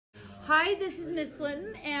Hi, this is Miss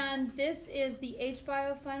Linton, and this is the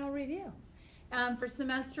HBio final review for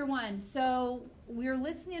semester 1. So we're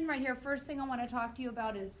listening right here. First thing I want to talk to you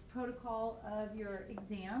about is protocol of your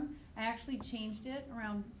exam. I actually changed it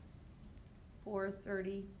around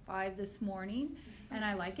 4:35 this morning, and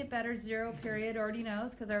I like it better. 0 period, already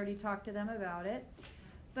knows because I already talked to them about it.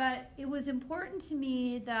 But it was important to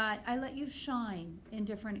me that I let you shine in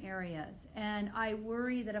different areas. And I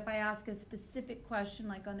worry that if I ask a specific question,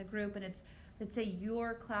 like on the group, and it's, let's say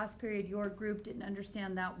your class period, your group didn't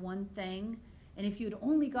understand that one thing, and if you'd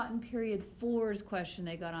only gotten period 4's question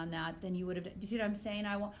they got on that, then you would have, do you see what I'm saying?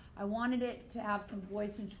 I wanted it to have some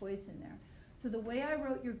voice and choice in there. So the way I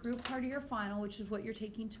wrote your group part of your final, which is what you're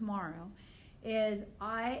taking tomorrow, is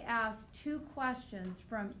I asked 2 questions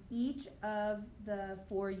from each of the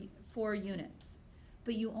four units,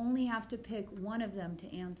 but you only have to pick one of them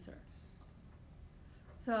to answer.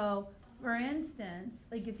 So, for instance,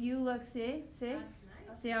 like if you look, see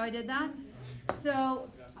how I did that? So,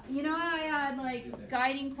 you know how I had like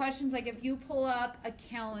guiding questions, like if you pull up a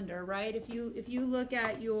calendar, right? If you look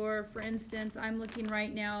at your, for instance, I'm looking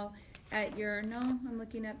right now at your, no, I'm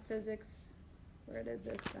looking at physics. Where it is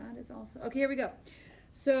this? That is also, okay, here we go.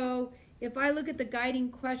 So if I look at the guiding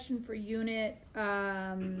question for unit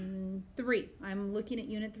 3, I'm looking at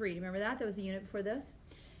unit 3. Do you remember that? That was the unit before this.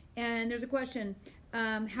 And there's a question,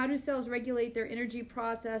 how do cells regulate their energy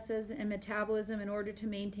processes and metabolism in order to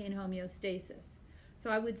maintain homeostasis? So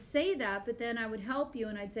I would say that, but then I would help you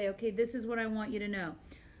and I'd say, okay, this is what I want you to know.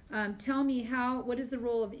 Tell me what is the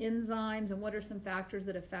role of enzymes and what are some factors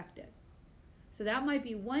that affect it? So that might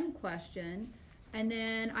be one question. And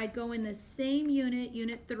then I'd go in the same unit,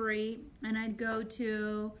 unit 3, and I'd go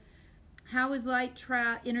to how is light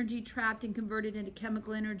energy trapped and converted into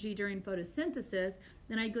chemical energy during photosynthesis.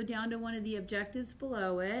 Then I'd go down to one of the objectives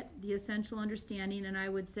below it, the essential understanding, and I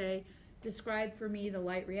would say, describe for me the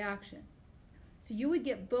light reaction. So you would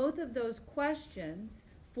get both of those questions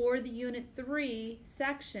for the unit 3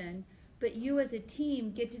 section, but you as a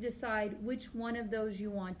team get to decide which one of those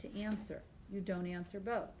you want to answer. You don't answer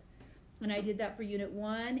both. And I did that for unit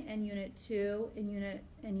 1 and unit 2 and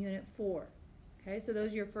unit 4. Okay, so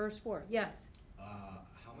those are your first 4. Yes?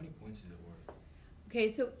 How many points is it worth?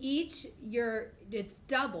 Okay, so it's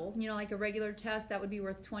double. You know, like a regular test, that would be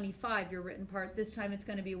worth 25, your written part. This time it's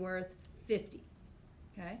going to be worth 50.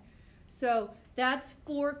 Okay? So that's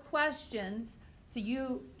 4 questions. So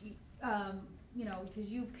you know, because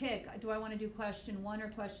you pick, do I want to do question 1 or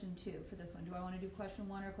question 2 for this one? Do I want to do question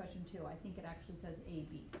 1 or question 2? I think it actually says A,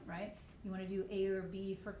 B, right? You want to do A or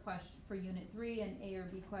B for unit 3 and A or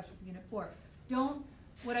B question for unit 4.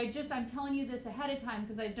 I'm telling you this ahead of time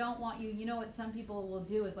because I don't want you know what some people will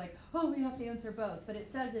do is like, oh, we have to answer both. But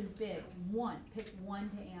it says in big, 1, pick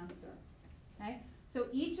 1 to answer, okay? So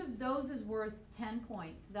each of those is worth 10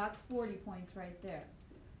 points. So that's 40 points right there.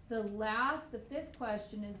 The 5th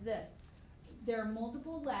question is this. There are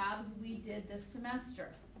multiple labs we did this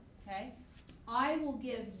semester, okay? I will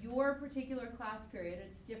give your particular class period,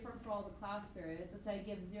 it's different for all the class periods. Let's say I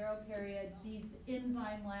give 0 period, these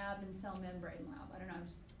enzyme lab and cell membrane lab. I don't know, I'm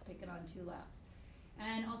just picking on 2 labs.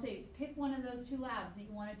 And I'll say, pick one of those 2 labs that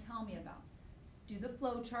you want to tell me about. Do the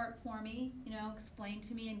flow chart for me, you know, explain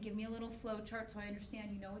to me and give me a little flow chart so I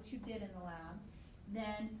understand you know what you did in the lab.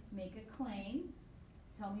 Then make a claim.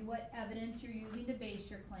 Tell me what evidence you're using to base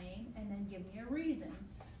your claim, and then give me a reason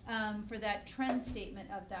for that trend statement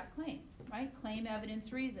of that claim, right? Claim,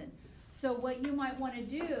 evidence, reason. So what you might want to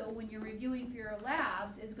do when you're reviewing for your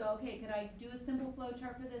labs is go, okay, could I do a simple flow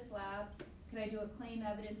chart for this lab? Could I do a claim,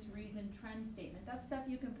 evidence, reason, trend statement? That's stuff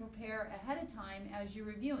you can prepare ahead of time as you're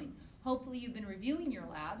reviewing. Hopefully you've been reviewing your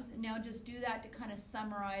labs, and now just do that to kind of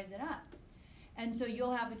summarize it up. And so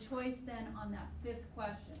you'll have a choice then on that 5th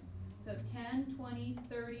question. So 10, 20,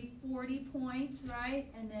 30, 40 points,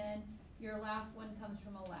 right? And then your last one comes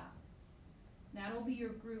from a lab. That'll be your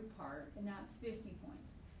group part, and that's 50 points.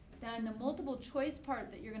 Then the multiple choice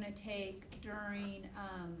part that you're going to take during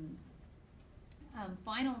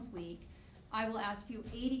finals week, I will ask you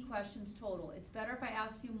 80 questions total. It's better if I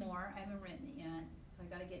ask you more. I haven't written it yet, so I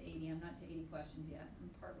got to get 80. I'm not to 80 questions yet. I'm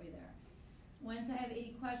partway there. Once I have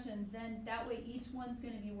 80 questions, then that way each one's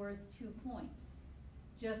going to be worth 2 points.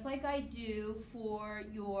 Just like I do for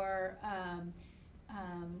your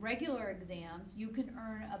regular exams, you can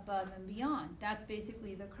earn above and beyond. That's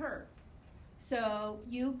basically the curve. So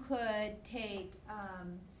you could take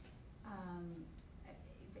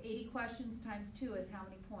 80 questions times 2 is how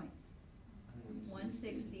many points?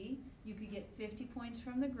 160. You could get 50 points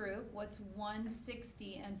from the group. What's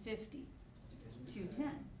 160 and 50?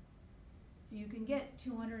 210. So you can get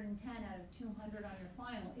 210 out of 200 on your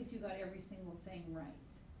final if you got every single thing right.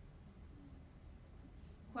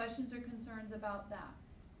 Questions or concerns about that?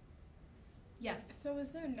 Yes. So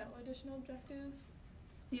is there no additional objective?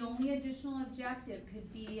 The only additional objective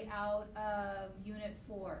could be out of Unit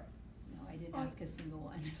 4. No, I didn't ask a single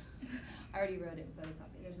one. I already wrote it in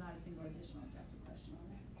photocopy. There's not a single additional objective question on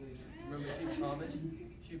there. Remember she promised?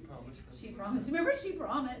 She promised. She promised. Remember she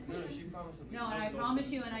promised? No, she promised. No, and I promise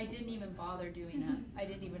you, and I didn't even bother doing that. I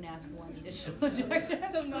didn't even ask one additional objective.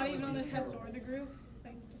 So not even on the test or the group?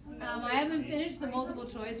 Like just no. I haven't finished the multiple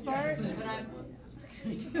choice part, but I'm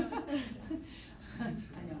going to. I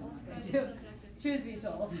know, I'm going to. Truth be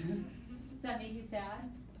told. Does that make you sad?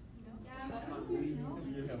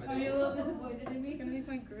 Are you a little disappointed in me? It's gonna be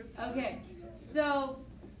my group. Okay, so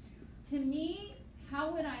to me, how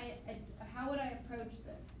would I approach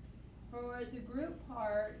this? For the group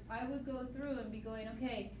part, I would go through and be going,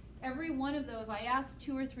 okay, every one of those, I asked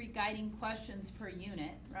 2 or 3 guiding questions per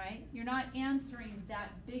unit, right? You're not answering that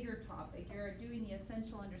bigger topic. You're doing the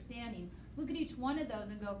essential understanding. Look at each one of those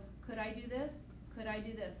and go, could I do this? Could I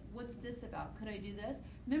do this? What's this about? Could I do this?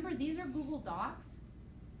 Remember, these are Google Docs.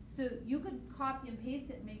 So you could copy and paste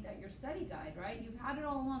it and make that your study guide, right? You've had it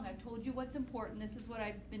all along. I've told you what's important. This is what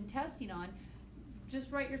I've been testing on.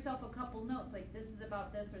 Just write yourself a couple notes, like this is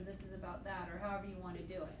about this or this is about that, or however you want to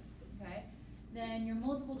do it, okay? Then your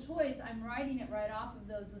multiple choice, I'm writing it right off of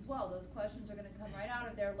those as well. Those questions are going to come right out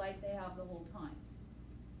of there like they have the whole time.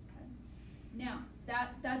 Okay? Now,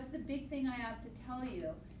 that's the big thing I have to tell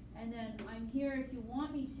you. And then I'm here if you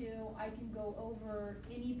want me to, I can go over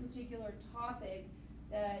any particular topic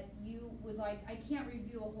that you would like. I can't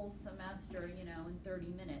review a whole semester, you know, in 30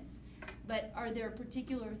 minutes. But are there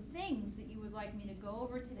particular things that you would like me to go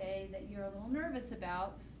over today that you're a little nervous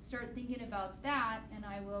about? Start thinking about that, and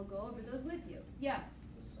I will go over those with you. Yes?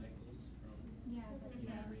 The cycles from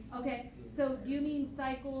Yeah. Okay, so do you mean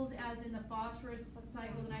cycles as in the phosphorus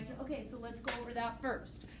cycle, the nitrogen? Okay, so let's go over that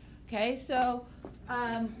first. Okay, so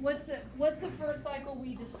what's the first cycle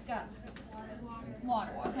we discussed?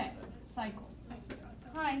 Water. Okay, cycles.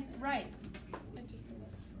 Hi, right.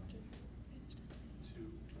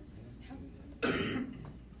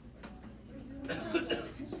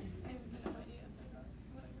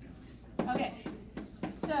 Okay,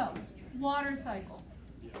 so water cycle.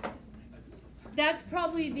 That's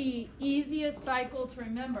probably the easiest cycle to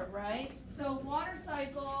remember, right? So water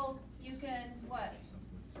cycle, you can, what?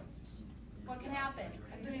 What can happen?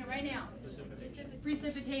 I'm doing it right now.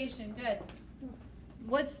 Precipitation, good.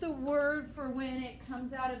 What's the word for when it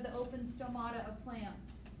comes out of the open stomata of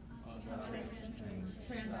plants?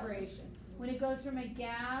 Transpiration. When it goes from a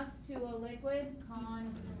gas to a liquid,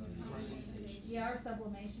 yeah, or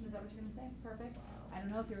sublimation, is that what you're going to say? Perfect. I don't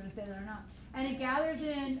know if you're going to say that or not. And it gathers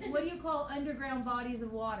in, what do you call underground bodies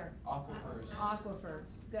of water? Aquifers. Aquifers,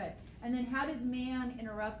 good. And then how does man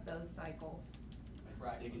interrupt those cycles?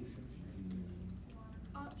 Fracking.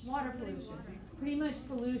 Water pollution. Pretty much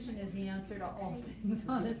pollution is the answer to all things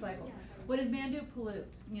on this cycle. What does man do? Pollute.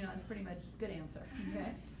 You know, it's pretty much a good answer.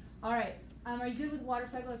 Okay. All right. Are you good with water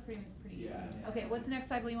cycle? That's pretty good. Yeah. Okay. What's the next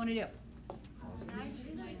cycle you want to do?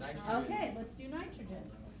 Nitrogen. Okay. Let's do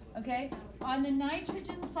nitrogen. Okay. On the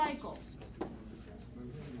nitrogen cycle.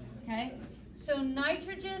 Okay. So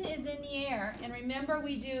nitrogen is in the air, and remember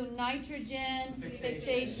we do nitrogen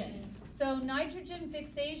fixation. So nitrogen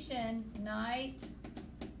fixation,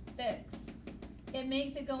 fix. It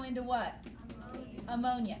makes it go into what?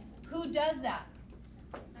 Ammonia. Who does that?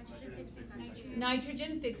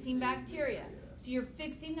 Nitrogen fixing bacteria. So you're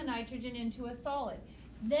fixing the nitrogen into a solid.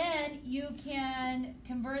 Then you can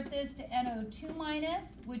convert this to NO2 minus,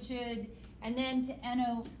 and then to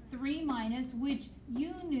NO3 minus, which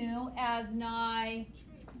you knew as nitrite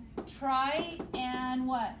and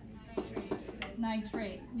what?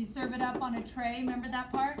 Nitrate. We serve it up on a tray. Remember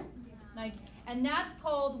that part? And that's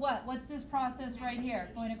called what? What's this process right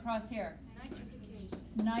here, going across here?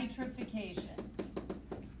 Nitrification.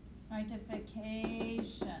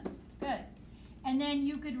 Nitrification. Good. And then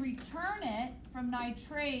you could return it from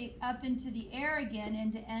nitrate up into the air again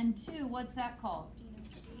into N2. What's that called?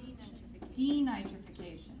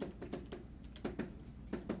 Denitrification.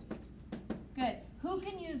 Good. Who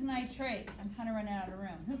can use nitrate? I'm kind of running out of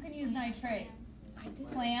room. Who can use nitrate?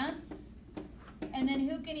 Plants. And then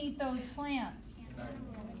who can eat those plants?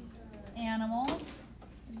 Animals.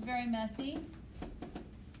 It's very messy.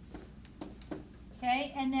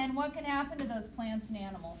 Okay, and then what can happen to those plants and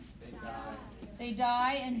animals? They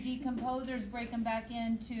die, and decomposers break them back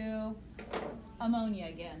into ammonia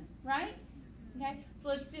again, right? Okay, so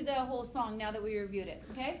let's do the whole song now that we reviewed it,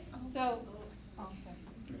 okay? So, oh, sorry.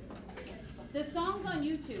 The song's on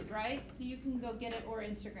YouTube, right? So you can go get it, or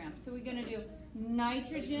Instagram. So we're gonna do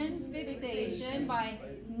nitrogen fixation by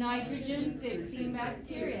nitrogen fixing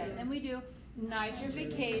bacteria. Then we do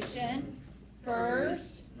nitrification,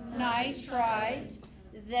 first nitrite,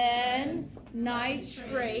 then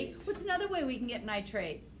nitrate. What's another way we can get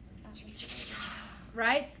nitrate?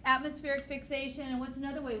 Right? Atmospheric fixation, and what's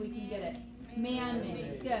another way we can get it?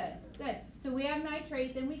 Man-made. Good, good. So we have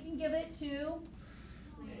nitrate, then we can give it to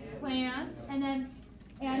plants, and then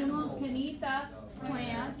animals can eat the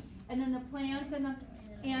plants, and then the plants and the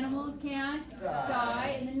animals can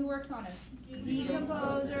die, and then who works on it?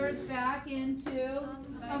 Decomposers back into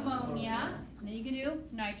ammonia, and then you can do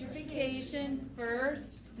nitrification,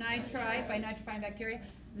 first nitrite by nitrifying bacteria,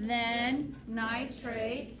 then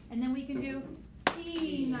nitrate, and then we can do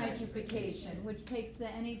denitrification, which takes the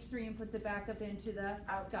NH3 and puts it back up into the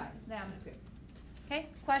sky, the atmosphere. Okay,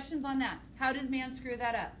 questions on that? How does man screw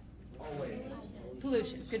that up? Always.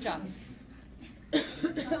 Pollution. Good job.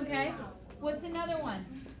 Okay, what's another one?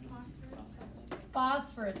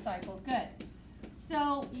 Phosphorus cycle. Good.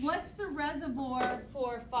 So what's the reservoir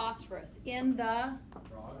for phosphorus? In the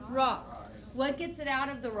rocks. What gets it out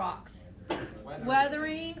of the rocks?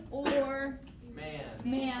 Weathering or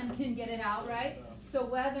man can get it out, right? So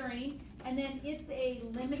weathering, and then it's a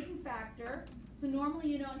limiting factor. So normally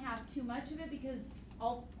you don't have too much of it because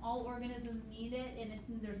all organisms need it, and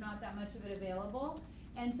there's not that much of it available.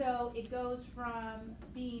 And so it goes from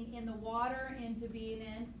being in the water into being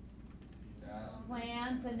in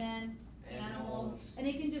plants and then animals. And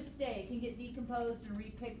it can just stay. It can get decomposed and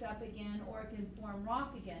re-picked up again, or it can form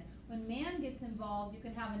rock again. When man gets involved, you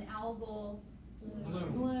can have an algal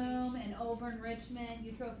bloom and over-enrichment,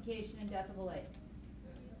 eutrophication, and death of a lake.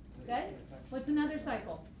 Good? What's another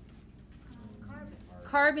cycle?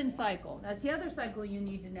 Carbon cycle. That's the other cycle you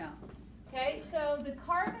need to know. Okay, so the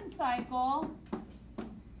carbon cycle,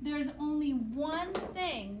 there's only one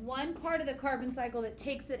thing, one part of the carbon cycle that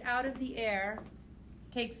takes it out of the air,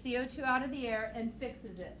 takes CO2 out of the air and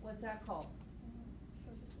fixes it. What's that called?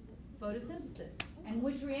 Photosynthesis. And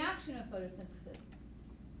which reaction of photosynthesis?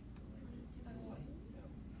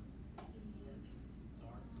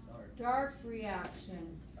 Dark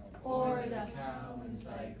reaction, or the Calvin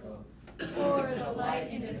cycle, or the light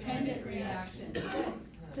independent reaction.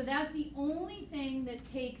 So that's the only thing that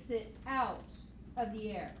takes it out of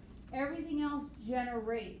the air. Everything else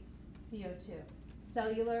generates CO2.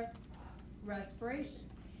 Cellular respiration.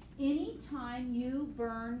 Anytime you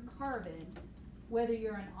burn carbon, whether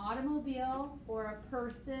you're an automobile or a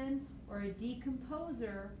person or a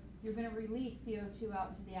decomposer, you're going to release CO2 out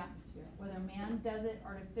into the atmosphere. Whether man does it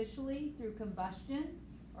artificially through combustion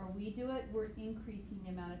or we do it, we're increasing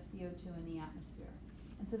the amount of CO2 in the atmosphere.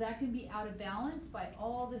 And so that can be out of balance by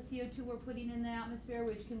all the CO2 we're putting in the atmosphere,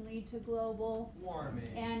 which can lead to global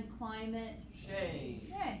warming and climate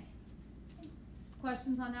change. Okay.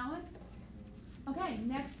 Questions on that one? Okay,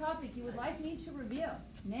 next topic you would like me to review.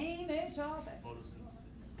 Name a topic. Photosynthesis.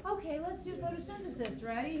 Okay, let's do photosynthesis.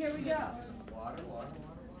 Ready? Here we go. Water.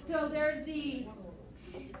 So there's the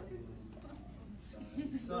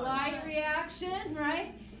light reaction,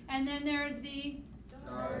 right? And then there's the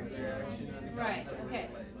Dark reaction. right. Okay.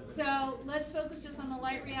 So let's focus just on the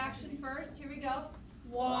light reaction first. Here we go.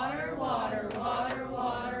 Water. What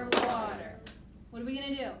are we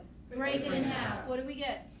gonna do? Break it in half. What do we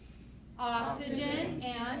get? Oxygen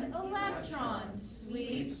and electrons.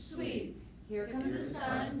 Sweep. Here comes the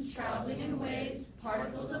sun, traveling in waves.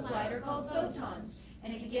 Particles of light are called photons.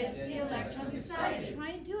 And it gets the electrons excited. Try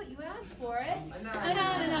and do it. You asked for it.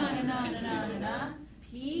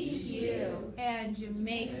 PQ. And you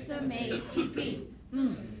make some ATP.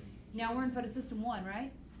 Now we're in photosystem 1,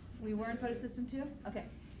 right? We were in photosystem 2? Okay.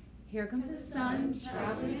 Here comes the sun,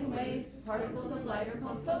 traveling in waves. Particles of light are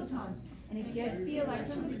called photons. And it gets the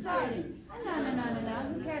electrons excited.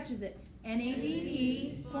 Who catches it?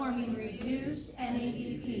 NADP, forming reduced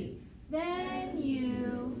NADP. Then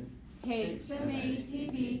you take some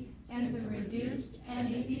ATP and some reduced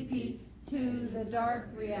NADP to the dark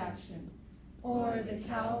reaction, or the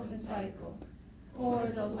Calvin cycle,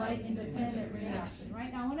 or the light independent reaction.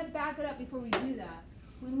 Right now I want to back it up before we do that.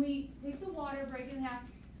 When we take the water, break it in half,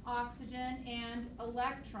 oxygen and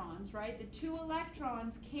electrons, right? The 2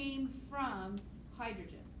 electrons came from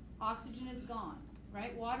hydrogen. Oxygen is gone,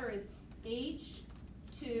 right? Water is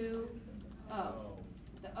H2O.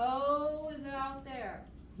 The O is out there,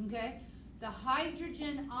 okay? The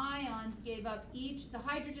hydrogen ions gave up the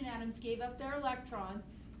hydrogen atoms gave up their electrons.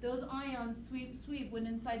 Those ions sweep, went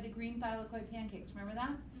inside the green thylakoid pancakes. Remember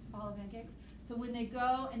that? Hollow pancakes? So when they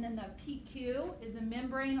go, and then the PQ is a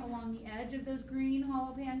membrane along the edge of those green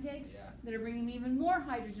hollow pancakes that are bringing even more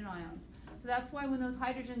hydrogen ions. So that's why when those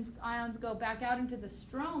hydrogen ions go back out into the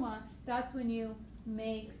stroma, that's when you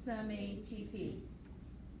make some ATP.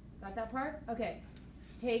 Got that part? Okay.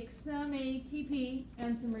 Take some ATP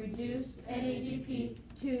and some reduced NADP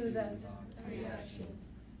to the reaction,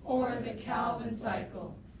 or the Calvin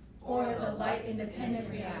cycle, or the light-independent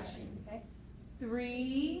reaction. Okay.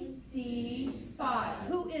 3C5.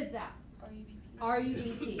 Who is that?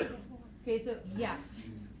 RUBP. Okay, so yes.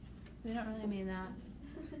 We don't really mean that.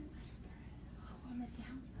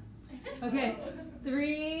 Okay,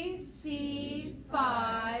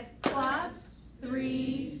 3C5 plus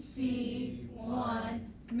 3C1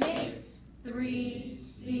 makes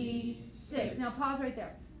 3C6. Now pause right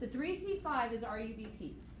there. The 3C5 is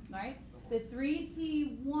RUBP, right? The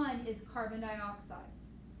 3C1 is carbon dioxide.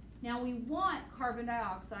 Now we want carbon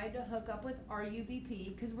dioxide to hook up with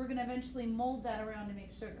RUBP because we're going to eventually mold that around to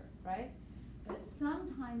make sugar, right? But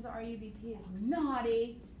sometimes RUBP is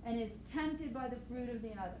naughty and is tempted by the fruit of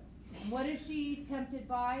the other. And what is she tempted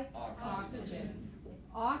by? Oxygen. If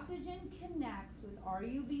oxygen connects with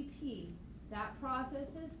RUBP, that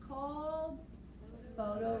process is called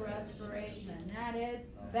photorespiration. That is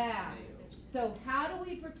bad. So how do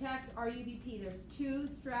we protect RUBP? There's two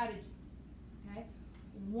strategies. Okay?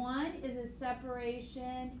 One is a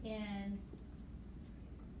separation in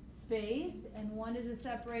space, and one is a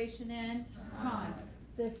separation in time.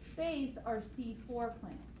 The space are C4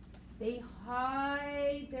 plants. They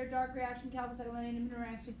hide their dark reaction, Calvin cycle independent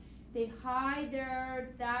reaction. They hide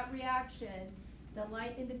that reaction, the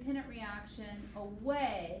light independent reaction,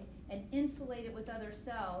 away and insulate it with other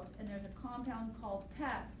cells. And there's a compound called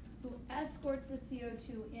PEP who escorts the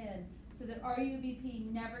CO2 in so that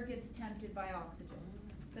RUBP never gets tempted by oxygen.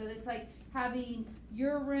 So it's like having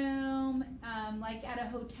your room like at a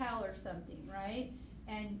hotel or something, right?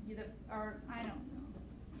 And or I don't know.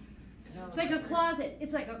 It's like a closet.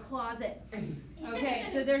 It's like a closet. Okay,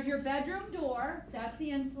 so there's your bedroom door. That's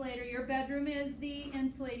the insulator. Your bedroom is the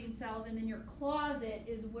insulating cells, and then your closet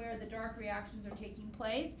is where the dark reactions are taking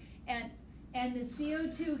place. And the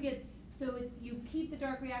CO2 gets, so it's, you keep the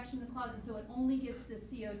dark reaction in the closet, so it only gets the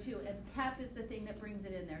CO2, as PEP is the thing that brings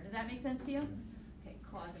it in there. Does that make sense to you? Okay,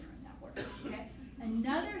 closet room, that works. Okay.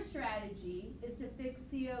 Another strategy is to fix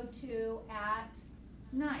CO2 at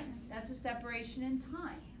night. That's a separation in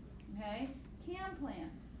time. Okay, CAM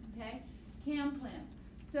plants, okay, CAM plants.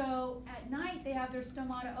 So at night they have their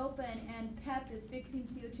stomata open and PEP is fixing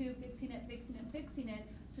CO2, fixing it.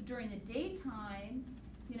 So during the daytime,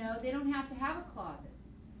 you know, they don't have to have a closet.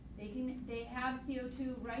 They have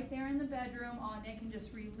CO2 right there in the bedroom on, they can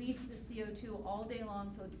just release the CO2 all day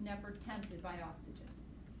long so it's never tempted by oxygen.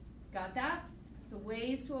 Got that? So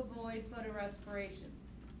ways to avoid photorespiration.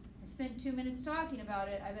 I spent 2 minutes talking about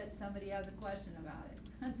it. I bet somebody has a question about it.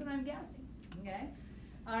 That's what I'm guessing, okay?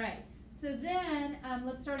 All right, so then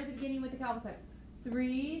let's start at the beginning with the Calvin cycle.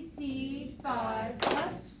 3C5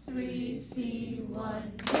 plus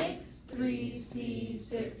 3C1 makes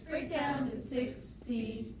 3C6. Break down to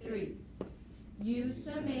 6C3. Use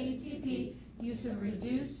some ATP, use some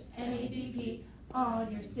reduced NADP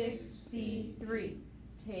on your 6C3.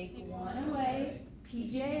 Take one away,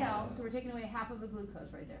 PJL, so we're taking away half of a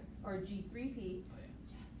glucose right there, or G3P.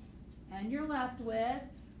 And you're left with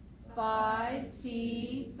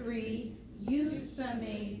 5C3, use some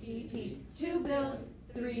ATP to build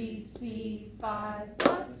 3C5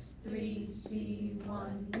 plus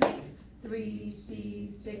 3C1 makes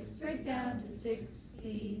 3C6, break down to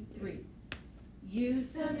 6C3.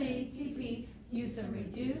 Use some ATP, use some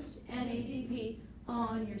reduced NADP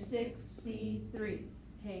on your 6C3.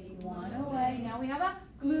 Take one away, now we have a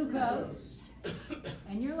glucose,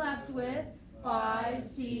 and you're left with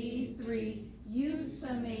 5C3, use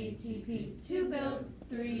some ATP to build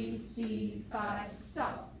 3C5.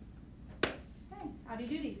 Stop. Okay, howdy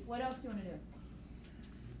doody. What else do you want to do?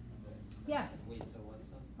 Yes? Wait, so what's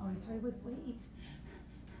the? Oh, I started with wait.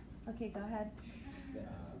 Okay, go ahead.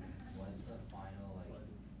 What's the final,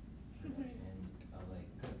 version of,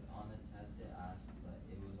 cause on the test it asked, but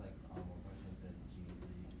it was one question said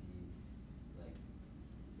G3P,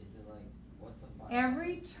 is it what's the final?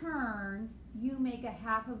 Every turn, you make a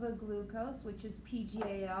half of a glucose, which is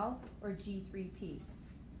PGAL or G3P.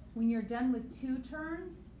 When you're done with 2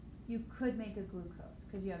 turns, you could make a glucose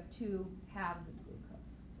because you have 2 halves of glucose.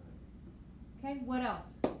 Okay, what else?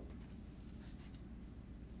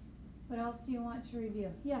 What else do you want to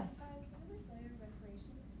review? Yes? Can you reverse layer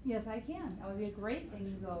respiration? Yes, I can. That would be a great thing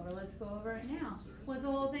to go over. Let's go over it now. What's the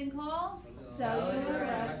whole thing called? Cellular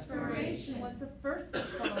respiration. What's the first thing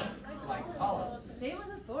called? Glycolysis. Say it with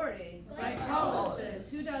authority. Glycolysis.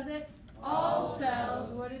 Who does it? All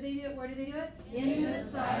cells. What do they do? Where do they do it? In the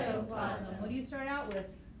cytoplasm. What do you start out with?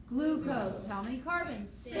 Glucose. How many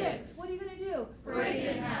carbons? 6. What are you going to do? Break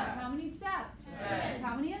it in half. How many steps? 10.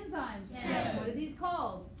 How many enzymes? 10. What are these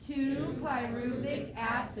called? 2 pyruvic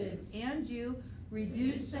acids. And you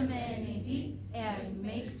reduce some NAD and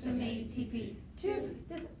make some ATP.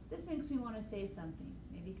 This makes me want to say something,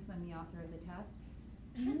 maybe because I'm the author of the test.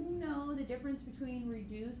 Do you know the difference between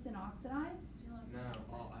reduced and oxidized? No.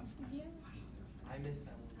 Yeah. I missed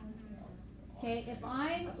that one. Okay, if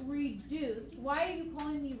I'm reduced, why are you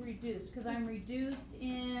calling me reduced? Because I'm reduced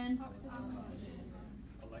in, Oxygen.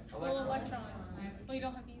 Electron. Well, electrons. Well, you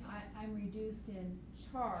don't have either. I'm reduced in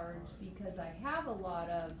charge because I have a lot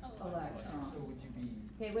of electrons. So would you be?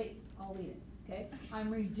 Okay, wait, I'll leave it, okay?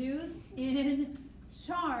 I'm reduced in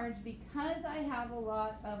charge because I have a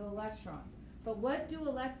lot of electrons. But what do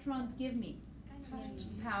electrons give me?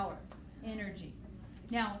 Power, energy.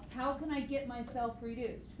 Now, how can I get myself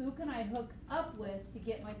reduced? Who can I hook up with to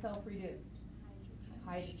get myself reduced?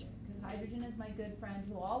 Hydrogen, because hydrogen is my good friend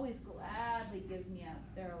who always gladly gives me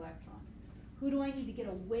their electrons. Who do I need to get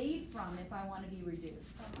away from if I want to be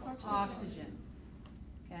reduced? Oxygen.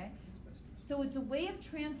 Okay? So it's a way of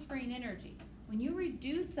transferring energy. When you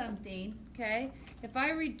reduce something, okay, if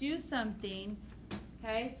I reduce something,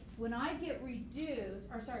 okay, when I get reduced,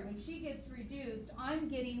 or sorry, when she gets reduced, I'm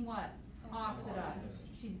getting what? Oxidized.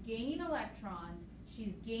 She's gaining electrons,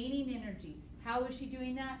 she's gaining energy. How is she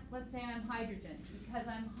doing that? Let's say I'm hydrogen. Because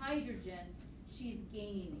I'm hydrogen, she's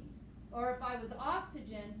gaining these. Or if I was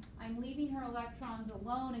oxygen, I'm leaving her electrons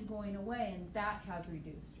alone and going away, and that has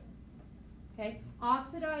reduced her. Okay?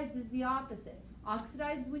 Oxidized is the opposite.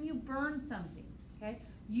 Oxidized is when you burn something. Okay?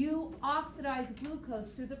 You oxidize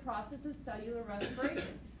glucose through the process of cellular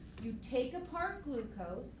respiration. You take apart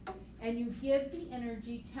glucose and you give the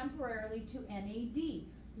energy temporarily to NAD.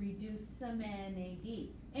 Reduce some NAD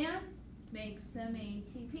and make some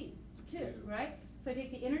ATP too, right? So I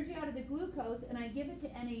take the energy out of the glucose and I give it to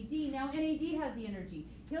NAD. Now NAD has the energy.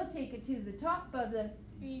 He'll take it to the top of the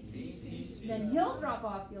then he'll drop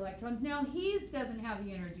off the electrons. Now he doesn't have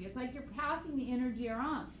the energy. It's like you're passing the energy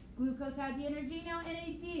around. Glucose had the energy, now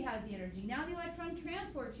NAD has the energy. Now the electron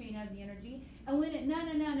transport chain has the energy, and when it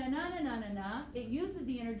it uses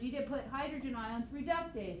the energy to put hydrogen ions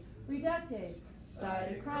reductase,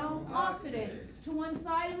 cytochrome oxidase to one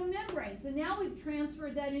side of a membrane. So now we've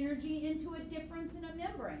transferred that energy into a difference in a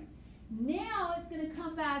membrane. Now it's going to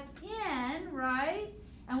come back in, right?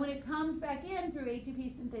 And when it comes back in through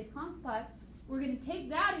ATP synthase complex, we're going to take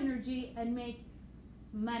that energy and make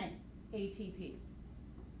money, ATP.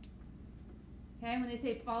 Okay, when they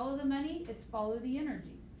say follow the money, it's follow the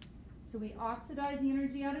energy. So we oxidize the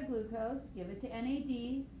energy out of glucose, give it to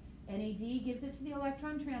NAD. NAD gives it to the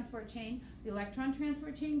electron transport chain. The electron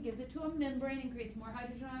transport chain gives it to a membrane and creates more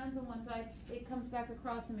hydrogen ions on one side. It comes back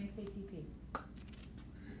across and makes ATP. Do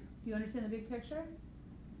you understand the big picture?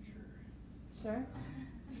 Sure?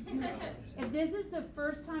 If this is the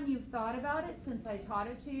first time you've thought about it since I taught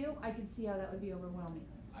it to you, I can see how that would be overwhelming.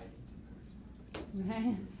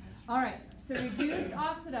 Okay? All right, so reduced,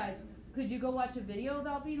 oxidized. Could you go watch a video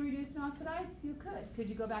about being reduced and oxidized? You could. Could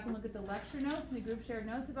you go back and look at the lecture notes and the group shared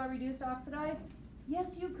notes about reduced, oxidized?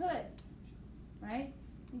 Yes, you could. Right?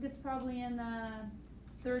 I think it's probably in the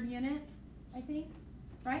 3rd unit, I think.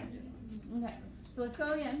 Right? Okay, so let's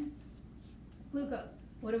go again. Glucose.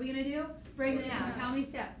 What are we going to do? Break it down. How many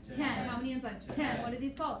steps? 10. How many enzymes? 10. What are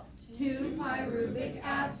these called? 2 pyruvic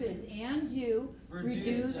acids. And you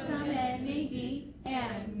reduce some NAD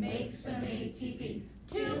and make some ATP.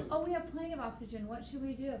 2. Oh, we have plenty of oxygen. What should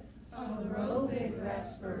we do? Aerobic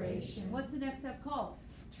respiration. What's the next step called?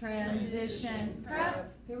 Transition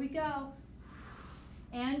prep. Here we go.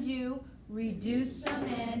 And you reduce some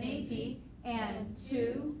NAD and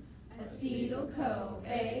 2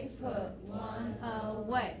 acetyl-CoA, put 1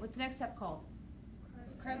 away. What's the next step called?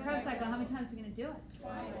 Krebs cycle. How many times are we going to do it?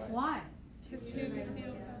 Twice. Why? Just 2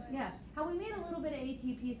 acetyl-CoA. Yeah. Have we made a little bit of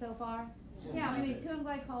ATP so far? Yeah, we made 2 in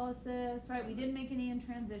glycolysis, right? We didn't make any in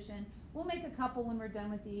transition. We'll make a couple when we're done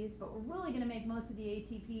with these, but we're really going to make most of the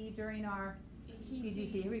ATP during our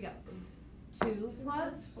PGC. Here we go. 2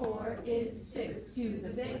 plus 4 is 6. Do the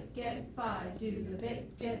bit, get 5. Do the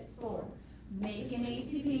bit, get 4. Make an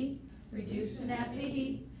ATP, reduce an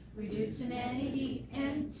FAD, reduce an NAD,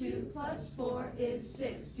 and 2 plus 4 is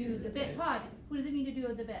 6. Do the bit. Pause. What does it mean to do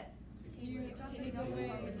the bit? You take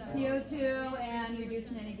away CO2 and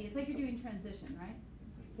reduce an NAD. It's like you're doing transition, right?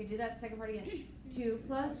 Okay, do that second part again. 2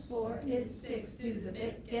 plus 4 is 6. Do the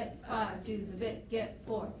bit, get 5. Do the bit, get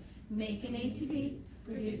 4. Make an ATP,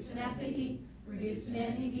 reduce an FAD, reduce an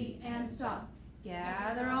NAD, and stop.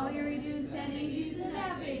 Gather all your reduced NADs and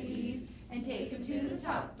FADs and take them to the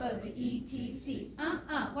top of the ETC.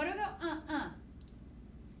 Why do I go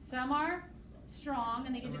Some are strong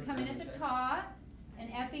and they get to come in at the top, and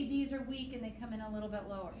FADs are weak and they come in a little bit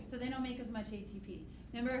lower. So they don't make as much ATP.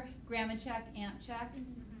 Remember gamma check, amp check?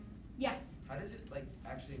 Yes? How does it like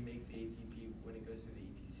actually make the ATP when it goes through the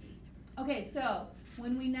ETC? Okay, so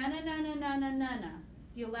when we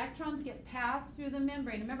the electrons get passed through the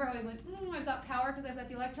membrane. Remember how we went, I've got power because I've got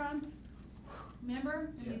the electrons? Remember?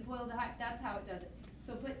 And we boil the that's how it does it.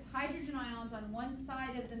 So it puts hydrogen ions on one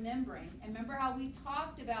side of the membrane. And remember how we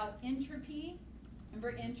talked about entropy?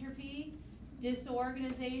 Remember entropy?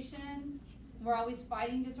 Disorganization. We're always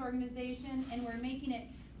fighting disorganization, and we're making it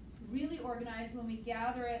really organized when we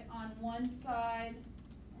gather it on one side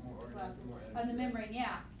More organized and more on the energy. membrane,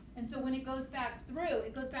 yeah. And so when it goes back through,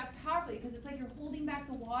 it goes back powerfully because it's like you're holding back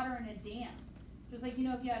the water in a dam. Just like, if you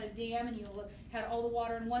had a dam and you had all the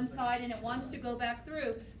water on one side and it wants to go back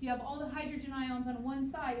through, you have all the hydrogen ions on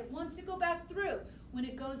one side, it wants to go back through. When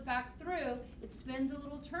it goes back through, it spins a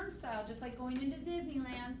little turnstile, just like going into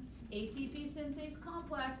Disneyland, ATP synthase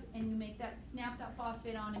complex, and you make that, snap that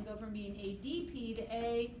phosphate on and go from being ADP to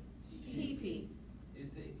ATP. Is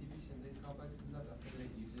the ATP synthase complex, isn't that the thing that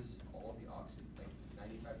uses all the oxygen, like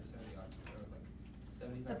 95% of the oxygen, or like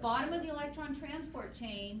 75%? The bottom of the electron transport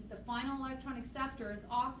chain, the final electron acceptor is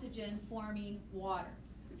oxygen forming water.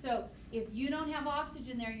 So if you don't have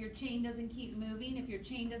oxygen there, your chain doesn't keep moving. If your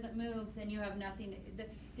chain doesn't move, then you have nothing.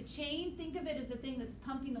 The chain, think of it as the thing that's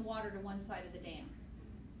pumping the water to one side of the dam.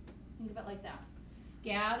 Think of it like that.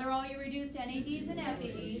 Gather all your reduced NADs and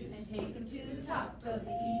FADs and take them to the top of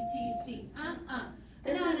the ETC.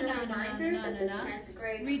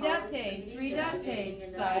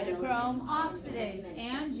 Reductase, cytochrome oxidase,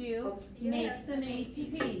 and you make some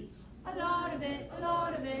ATP. A lot of it, a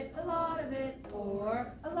lot of it, a lot of it,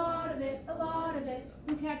 or a lot of it, a lot of it.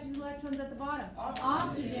 Who catches electrons at the bottom?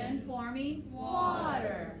 Oxygen forming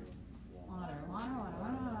water. Water, water, water,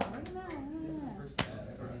 water, water.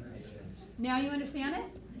 Now you understand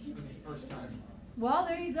it? First time. Well,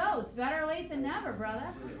 there you go. It's better late than never, brother.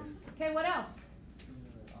 Okay, what else?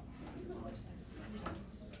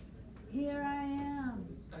 Here I am,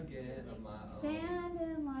 Again, on my own.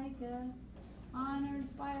 standing like a honors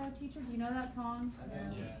bio teacher. Do you know that song?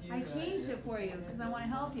 Yeah. I changed it for you because I want to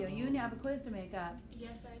help you. You have a quiz to make up.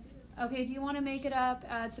 Yes, I do. Okay, do you want to make it up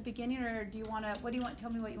at the beginning, or do you want to, what do you want, tell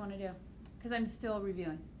me what you want to do? Because I'm still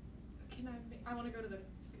reviewing. Can I want to go to the,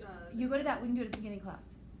 You go to that, we can do it at the beginning of class.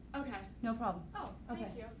 okay. No problem. Oh, thank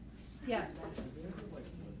Okay. you. Yes.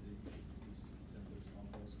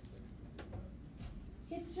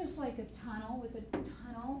 It's just like a tunnel with a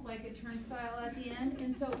tunnel, like a turnstile at the end.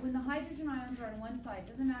 And so when the hydrogen ions are on one side,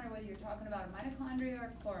 doesn't matter whether you're talking about a mitochondria or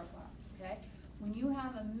a chloroplast, okay? When you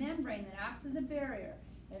have a membrane that acts as a barrier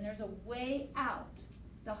and there's a way out,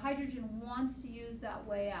 the hydrogen wants to use that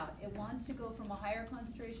way out. It wants to go from a higher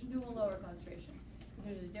concentration to a lower concentration.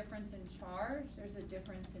 Because there's a difference in charge, there's a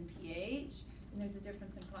difference in pH, and there's a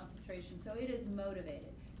difference in concentration. So it is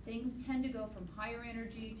motivated. Things tend to go from higher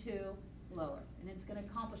energy to lower, and it's going to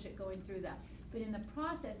accomplish it going through that. But in the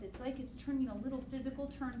process, it's like it's turning a little physical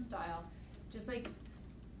turnstile, just like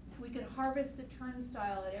we could harvest the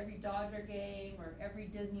turnstile at every Dodger game or every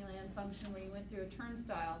Disneyland function where you went through a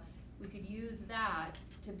turnstile. We could use that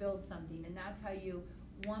to build something, and that's how you,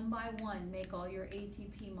 one by one, make all your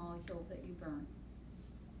ATP molecules that you burn.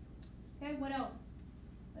 Okay, what else?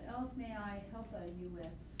 What else may I help you with?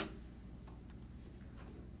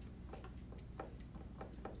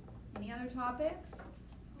 Any other topics?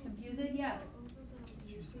 Confused? Yes.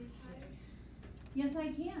 Yes,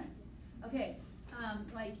 I can. Okay,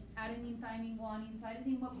 like adenine, thymine, guanine,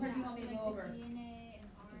 cytosine. What part do you want me to go over? DNA and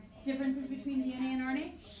RNA. Differences between DNA and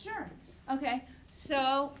RNA? Sure. Okay,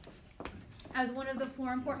 so as one of the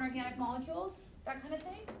 4 important organic molecules, that kind of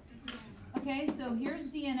thing? Okay, so here's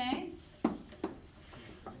DNA.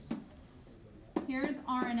 Here's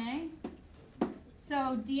RNA.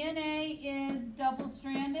 So DNA is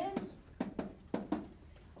double-stranded.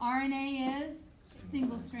 RNA is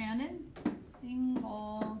single-stranded.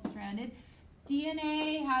 Single-stranded.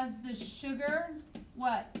 DNA has the sugar,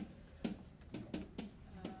 what?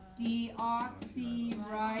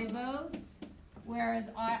 Deoxyribose, whereas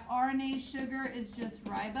RNA sugar is just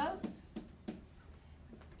ribose.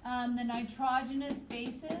 The nitrogenous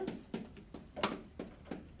bases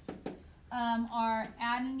are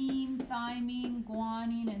adenine, thymine,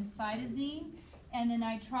 guanine, and cytosine. And the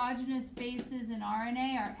nitrogenous bases in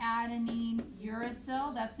RNA are adenine,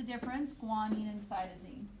 uracil. That's the difference, guanine and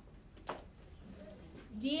cytosine.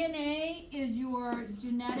 DNA is your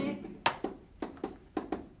genetic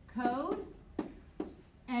code,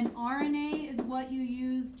 and RNA is what you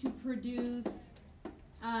use to produce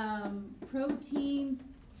proteins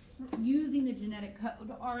using the genetic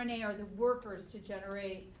code. RNA are the workers to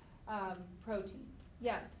generate proteins.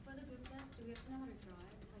 Yes? For the group test, do we have to know how to draw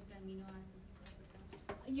it? Like the amino acids and stuff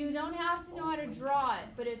like that? You don't have to know how to draw it,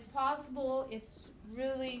 but it's possible, it's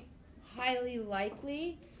really highly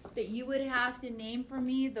likely that you would have to name for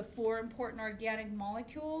me the 4 important organic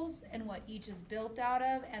molecules and what each is built out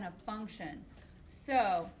of and a function.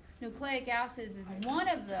 So, nucleic acids is one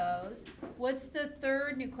of those. What's the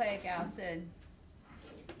third nucleic acid?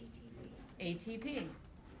 ATP.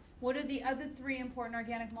 What are the other 3 important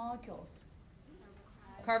organic molecules?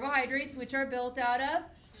 Carbohydrates, which are built out of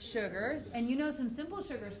sugars. And you know some simple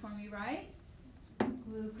sugars for me, right?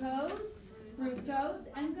 Glucose, fructose,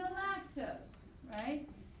 and galactose, right?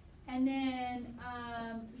 And then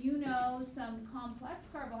you know some complex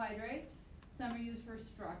carbohydrates. Some are used for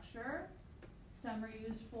structure. Some are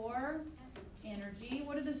used for energy.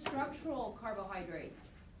 What are the structural carbohydrates?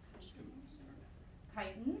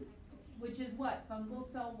 Chitin, which is what? Fungal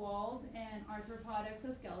cell walls and arthropod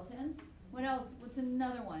exoskeletons. What else? What's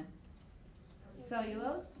another one?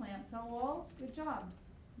 Cellulose, plant cell walls. Good job.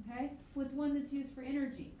 Okay? What's one that's used for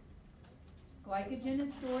energy? Glycogen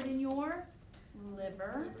is stored in your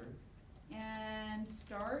liver. And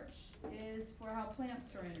starch is for how plants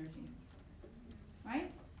store energy. Right?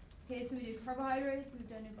 Okay, so we did carbohydrates, we've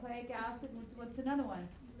done nucleic acid. What's another one?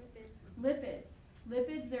 Lipids.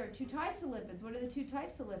 Lipids, there are 2 types of lipids. What are the 2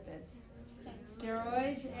 types of lipids?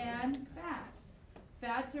 Steroids and fats.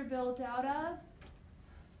 Fats are built out of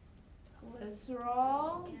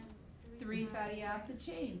glycerol, 3 fatty acid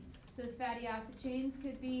chains. Those fatty acid chains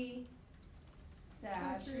could be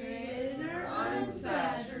saturated or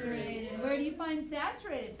unsaturated. Where do you find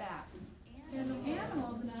saturated fats?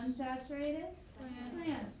 Animals. And unsaturated?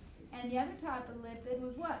 Plants. And the other type of lipid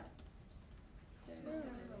was what?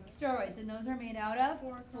 Steroids. And those are made out of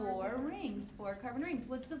 4 rings, 4 carbon rings.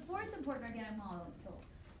 What's the 4th important organic molecule?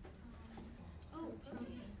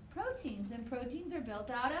 Proteins. And proteins are built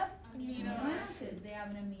out of amino acids. They have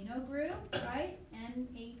an amino group, right?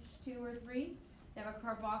 NH2 or 3. They have a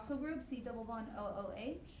carboxyl group, C double bond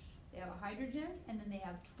OOH. They have a hydrogen, and then they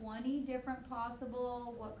have 20 different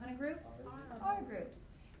possible, what kind of groups? R groups.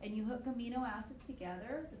 And you hook amino acids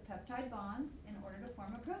together with peptide bonds in order to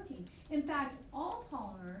form a protein. In fact, all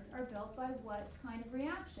polymers are built by what kind of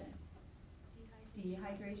reaction?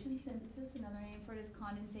 Dehydration synthesis. Another name for it is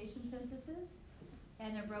condensation synthesis.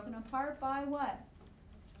 And they're broken apart by what?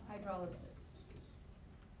 Hydrolysis.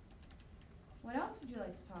 What else would you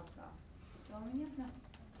like to talk about? Going yet? No.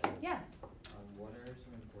 Yes? What are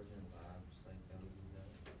some important labs like that we use that?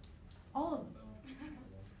 All of them.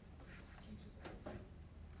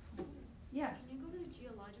 Yes? Can you go to the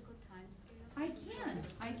geological time scale?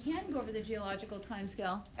 I can go over the geological time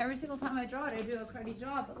scale. Every single time I draw it, I do a cruddy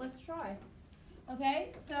job, but let's try.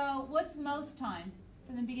 Okay, so what's most time?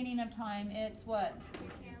 From the beginning of time, it's what?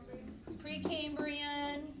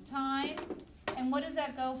 Precambrian time. And what does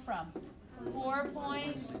that go from?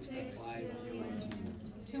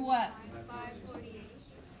 4.6 to what?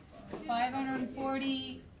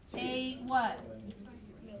 548 what?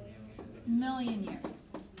 Million years.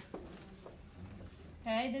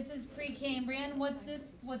 Okay, this is Precambrian. What's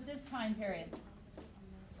this time period?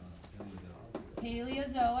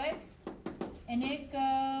 Paleozoic. And it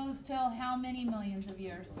goes till how many millions of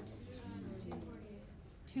years?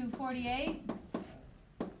 248.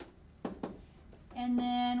 And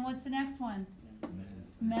then what's the next one?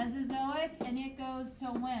 Mesozoic. And it goes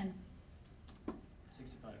till when?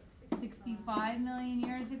 65 million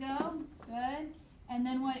years ago. Good. And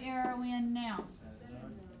then what era are we in now?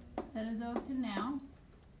 Cenozoic to now.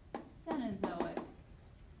 Cenozoic.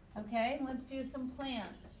 Okay, let's do some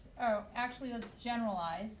plants. Or actually, let's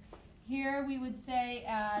generalize. Here we would say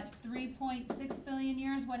at 3.6 billion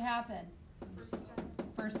years, what happened?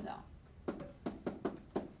 First cell.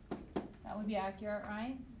 That would be accurate,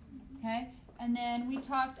 right? Okay, and then we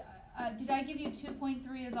talked, did I give you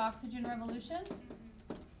 2.3 as oxygen revolution?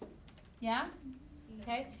 Yeah?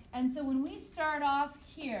 Okay, and so when we start off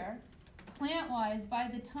here, plant-wise, by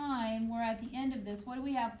the time we're at the end of this, what do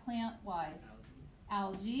we have plant-wise?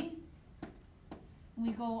 Algae.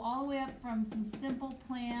 We go all the way up from some simple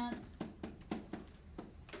plants,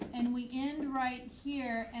 and we end right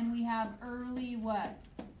here, and we have early what?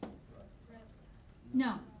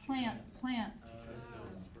 No, plants.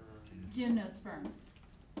 gymnosperms.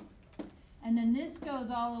 And then this goes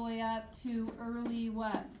all the way up to early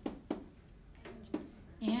what?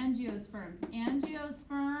 Angiosperms.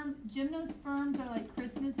 Gymnosperms are like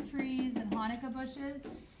Christmas trees and Hanukkah bushes,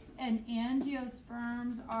 and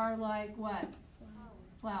angiosperms are like what?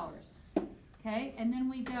 Flowers. Okay, and then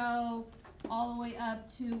we go all the way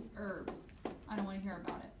up to herbs. I don't want to hear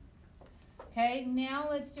about it. Okay, now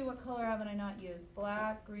let's do what color haven't I not used?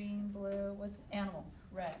 Black, green, blue, what's animals?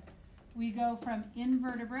 Red. We go from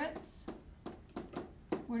invertebrates.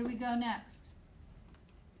 Where do we go next?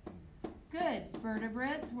 Good.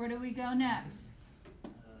 Vertebrates. Where do we go next?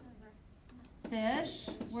 Fish.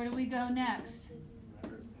 Where do we go next?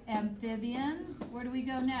 Amphibians. Where do we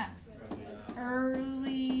go next?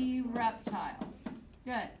 Early reptiles.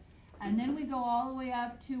 Good. And then we go all the way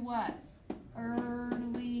up to what?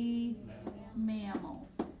 Early mammals.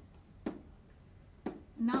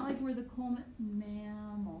 Not like we're the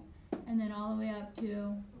mammals. And then all the way up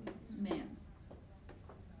to man.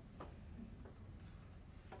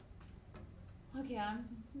 Okay,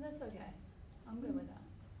 that's okay. I'm good with that.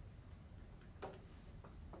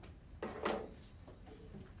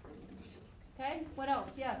 Okay, what else?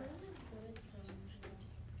 Yes.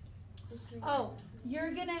 Oh,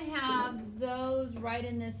 you're gonna have those right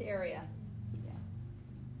in this area. Yeah.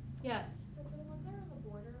 Yes. So for the ones that are on the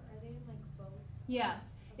border, are they like both? Yes.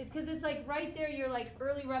 It's because it's like right there. You're like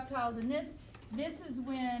early reptiles, and this is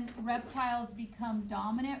when reptiles become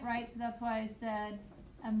dominant, right? So that's why I said,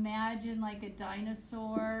 imagine like a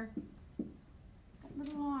dinosaur. Got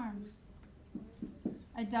little arms.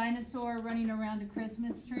 A dinosaur running around a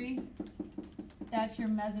Christmas tree. That's your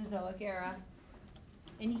Mesozoic era.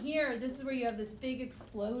 And here, this is where you have this big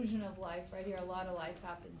explosion of life right here. A lot of life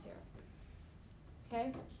happens here.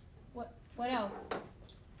 Okay? What else?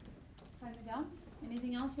 Time to go?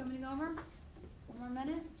 Anything else you want me to go over? One more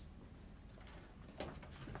minute?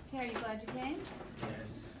 Okay, are you glad you came? Yes.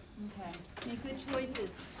 Okay. Make good choices.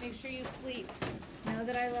 Make sure you sleep. Know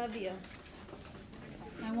that I love you.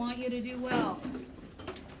 I want you to do well.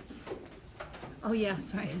 Oh,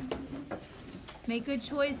 yes, right. Make good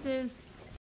choices.